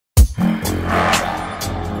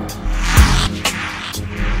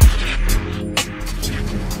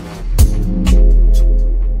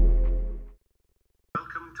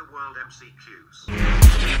MCQs.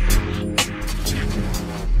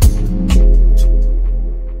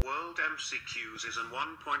 World MCQs is a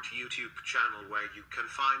one-point YouTube channel where you can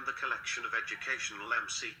find the collection of educational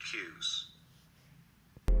MCQs.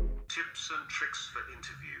 Tips and tricks for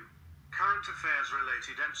interview. Current affairs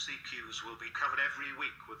related MCQs will be covered every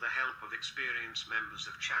week with the help of experienced members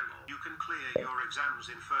of channel. You can clear your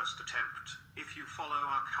exams in first attempt if you follow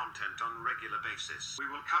our content on regular basis. We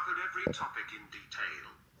will cover every topic in detail.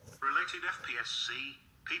 Related FPSC,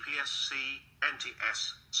 PPSC,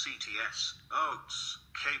 NTS, CTS, OGS,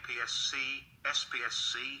 KPSC,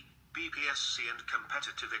 SPSC, BPSC and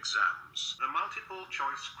competitive exams. The multiple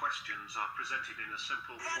choice questions are presented in a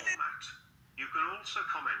simple format. You can also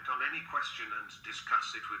comment on any question and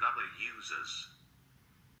discuss it with other users.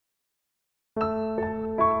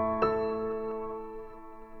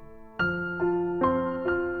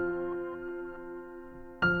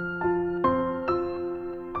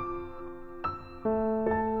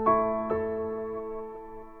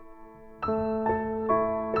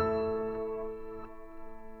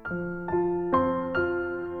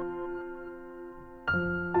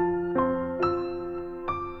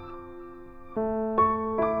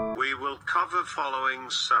 We will cover following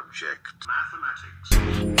subject: mathematics,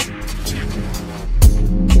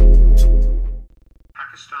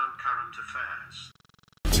 Pakistan current affairs,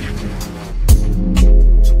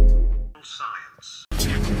 science,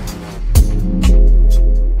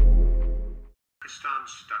 Pakistan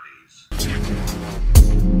studies,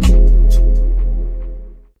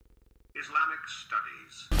 Islamic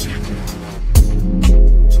studies,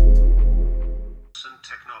 and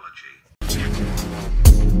technology.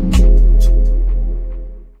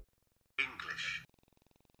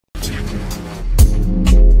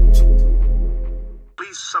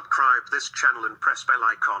 Please subscribe this channel and press bell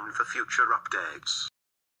icon for future updates.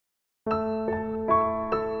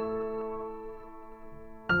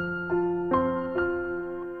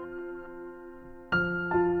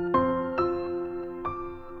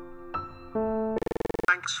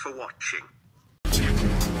 Thanks for watching.